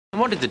And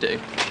what did they do?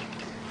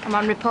 I'm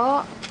on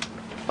report.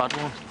 Bad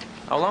one.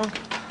 How long?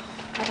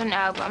 I don't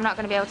know, but I'm not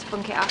going to be able to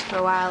bunk it off for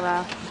a while,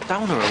 though.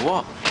 Downer or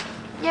what?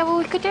 Yeah, well,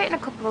 we could do it in a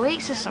couple of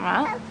weeks or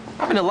something.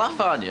 Having a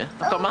laugh, aren't you?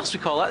 I've got master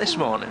call that this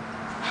morning.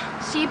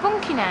 So you're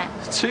bunking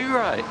it? Too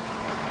right.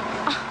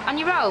 Oh, on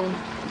your own?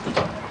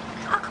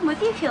 I'll come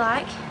with you if you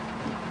like.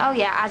 Oh,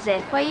 yeah, as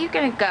if. Where are you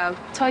going to go?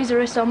 Toys R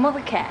Us or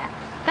Mothercare?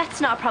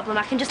 That's not a problem.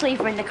 I can just leave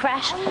her in the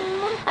creche.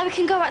 And we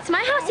can go back to my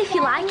house if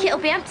you like. It'll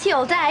be empty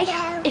all day,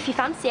 if you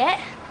fancy it.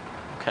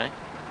 Okay.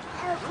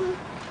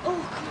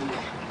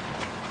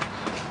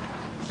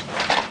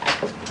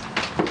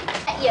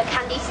 Yeah,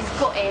 Candice is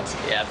gutted.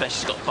 Yeah, I bet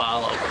she's got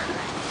Barlow.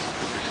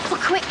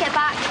 Well, quick, get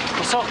back.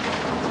 What's up?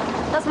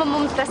 That's my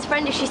mum's best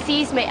friend. If she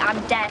sees me,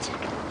 I'm dead.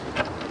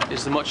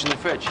 Is there much in the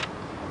fridge?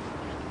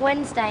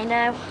 Wednesday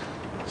now.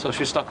 So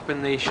should we stock up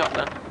in the shop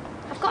then?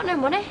 I've got no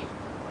money.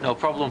 No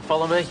problem,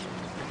 follow me.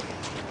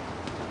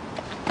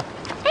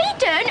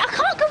 Aidan, I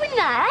can't go in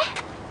there.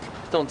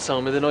 Don't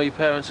tell me they know your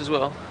parents as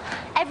well.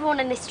 Everyone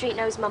in this street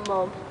knows my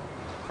mum.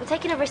 I'm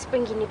taking a risk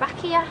bringing you back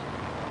here.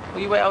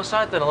 Will you wait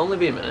outside then? I'll only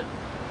be a minute.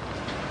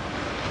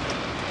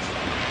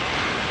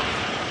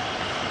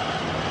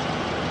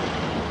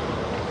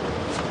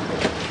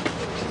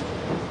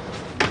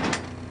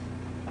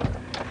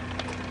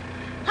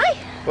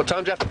 What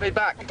time do you have to be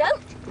back? I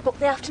don't. Book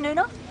the afternoon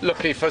off.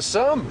 Lucky for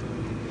some.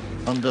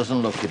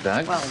 Undozen lucky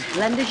bags. Well,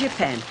 lend us your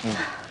pen.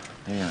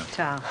 Yeah.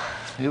 Ta.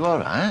 Are you all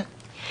right?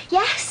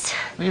 Yes.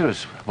 Well, you're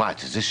as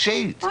white as a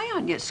sheet. Why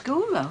aren't you at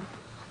school, though?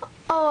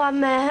 Oh,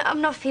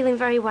 I'm not feeling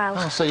very well.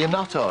 Oh, so you're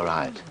not all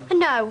right?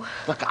 No.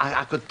 Look,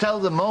 I could tell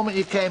the moment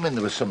you came in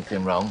there was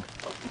something wrong.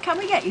 Can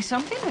we get you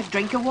something? A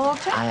drink of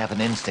water? I have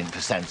an instinct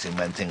for sensing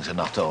when things are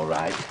not all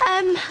right.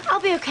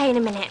 I'll be okay in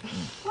a minute.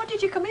 What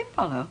did you come in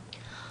for, though?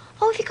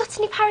 Oh, have you got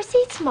any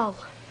paracetamol?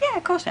 Yeah,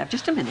 of course I have.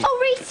 Just a minute.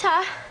 Oh,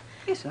 Rita.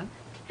 Yes, sir.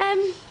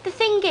 The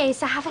thing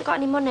is, I haven't got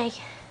any money.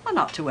 Well,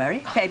 not to worry.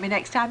 Pay me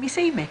next time you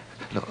see me.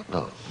 Look,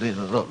 love, do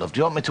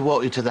you want me to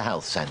walk you to the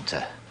health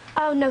centre?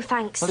 Oh, no,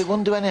 thanks. Well, it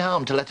wouldn't do any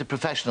harm to let a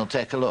professional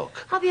take a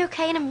look. I'll be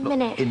okay in a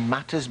minute. In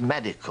matters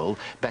medical,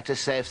 better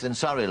safe than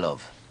sorry,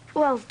 love.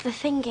 Well, the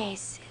thing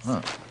is...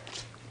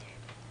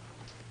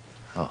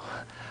 Oh,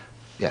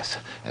 yes,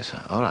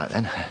 all right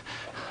then.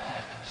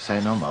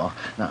 Say no more.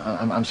 Now,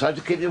 I'm sorry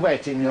to keep you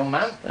waiting, young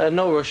man.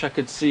 No rush, I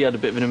could see you had a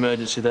bit of an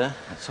emergency there.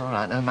 That's all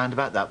right, never mind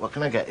about that. What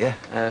can I get you?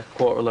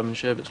 Quarter of lemon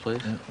sherbets,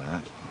 please. Yeah,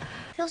 right.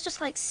 Feels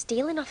just like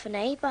stealing off a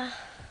neighbour.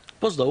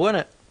 Buzz though, wasn't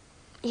it?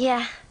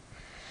 Yeah.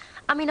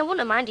 I mean, I wouldn't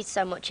have minded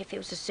so much if it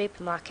was a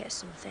supermarket or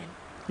something.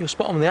 You were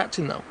spot on with the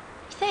acting, though.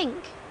 You think?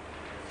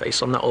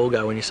 Face on that old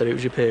guy when you said it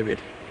was your period.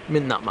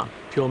 Mint that, man.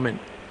 Pure mint.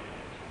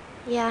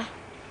 Yeah.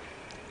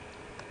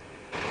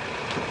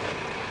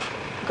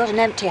 We've got an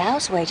empty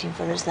house waiting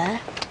for us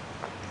there.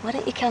 Why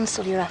don't you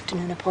cancel your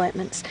afternoon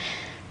appointments?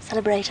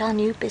 Celebrate our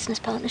new business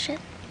partnership?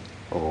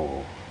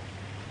 Oh,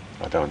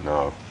 I don't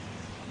know.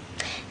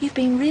 You've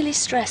been really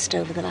stressed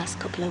over the last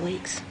couple of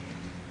weeks.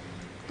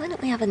 Why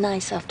don't we have a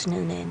nice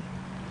afternoon in?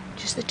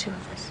 Just the two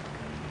of us.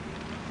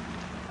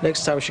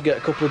 Next time we should get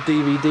a couple of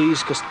DVDs,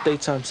 because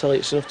daytime telly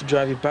it's enough to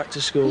drive you back to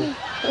school.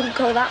 Wouldn't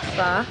go that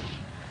far.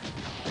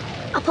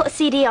 I'll put a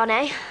CD on,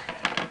 eh?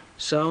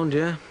 Sound,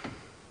 yeah.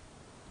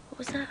 What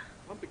was that?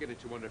 I'm beginning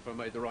to wonder if I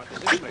made the right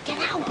decision. Quick,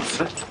 get out!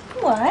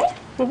 Why?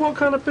 Well, what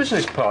kind of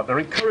business partner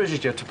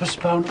encourages you to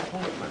postpone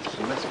appointments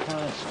and miss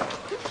clients?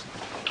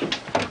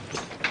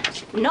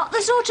 Not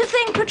the sort of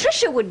thing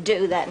Patricia would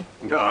do, then.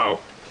 No.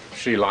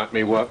 She, like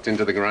me, worked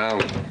into the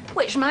ground.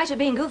 Which might have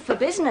been good for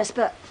business,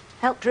 but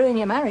helped ruin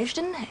your marriage,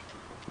 didn't it?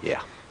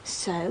 Yeah.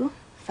 So,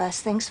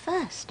 first things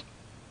first.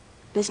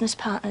 Business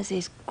partners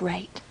is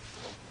great.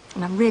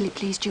 And I'm really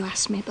pleased you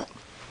asked me, but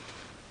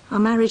our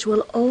marriage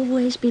will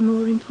always be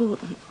more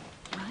important,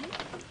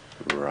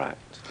 right? Right.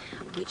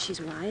 Which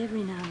is why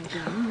every now and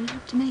again we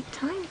have to make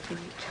time for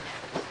each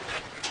other.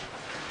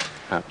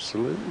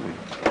 Absolutely.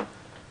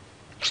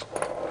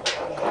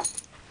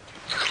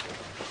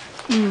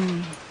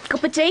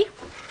 Cup of tea?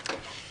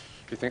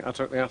 Do you think I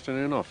took the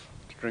afternoon off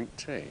to drink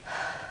tea?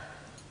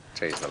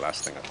 Tea's the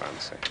last thing I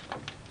fancy.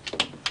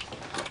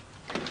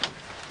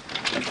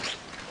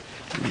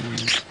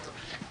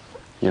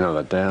 You know,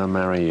 the day I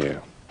marry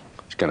you,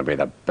 it's going to be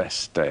the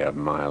best day of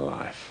my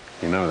life.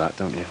 You know that,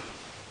 don't you?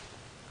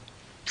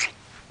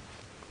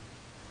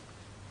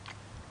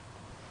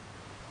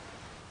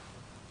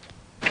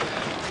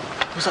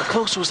 Was that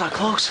close or was that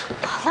close?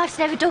 Oh, life's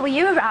never done with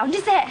you around,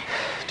 is it?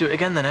 Do it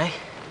again then, eh?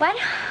 When?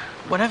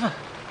 Whenever.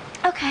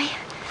 Okay.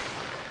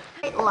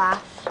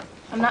 Laugh.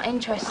 I'm not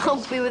interested.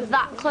 Oh, we were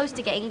that close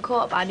to getting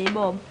caught by my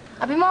mum.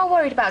 I'd be more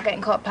worried about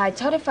getting caught by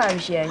Todd if I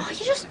was you. Oh,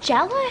 you're just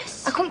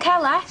jealous. I couldn't care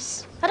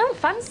less. I don't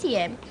fancy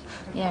him.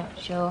 Yeah,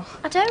 sure.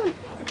 I don't.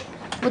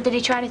 Well, did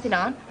he try anything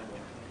on?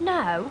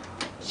 No.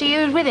 So you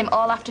were with him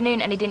all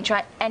afternoon and he didn't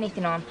try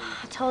anything on?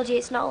 I told you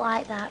it's not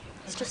like that.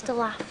 It's just a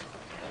laugh.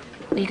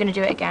 Are you going to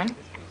do it again?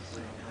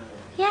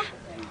 Yeah.